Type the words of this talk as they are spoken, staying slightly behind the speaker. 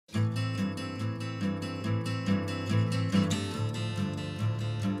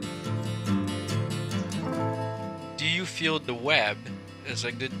feel the web is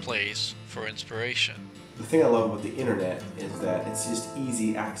a good place for inspiration. The thing I love about the internet is that it's just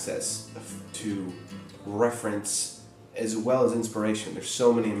easy access to reference as well as inspiration. There's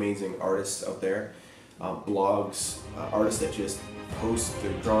so many amazing artists out there, blogs, artists that just post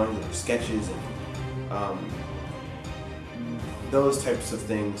their drawings and their sketches, and those types of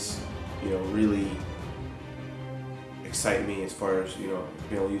things, really excite me as far as, being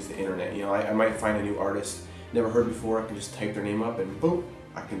able to use the internet. I might find a new artist never heard before. I can just type their name up and boom,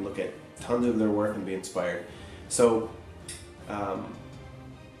 I can look at tons of their work and be inspired. So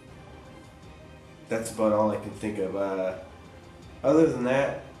that's about all I can think of. Other than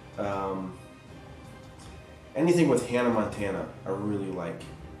that, anything with Hannah Montana I really like.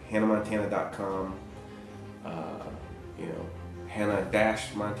 HannahMontana.com,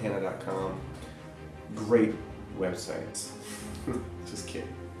 Hannah-Montana.com. Great websites. Just kidding.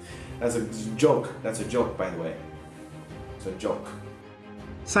 That's a joke. That's a joke, by the way. It's a joke.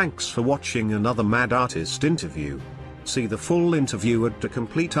 Thanks for watching another Mad Artist interview. See the full interview at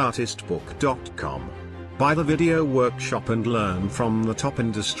thecompleteartistbook.com. Buy the video workshop and learn from the top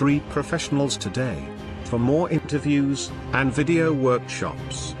industry professionals today. For more interviews and video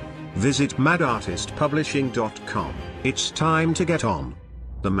workshops, visit madartistpublishing.com. It's time to get on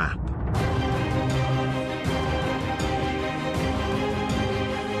the map.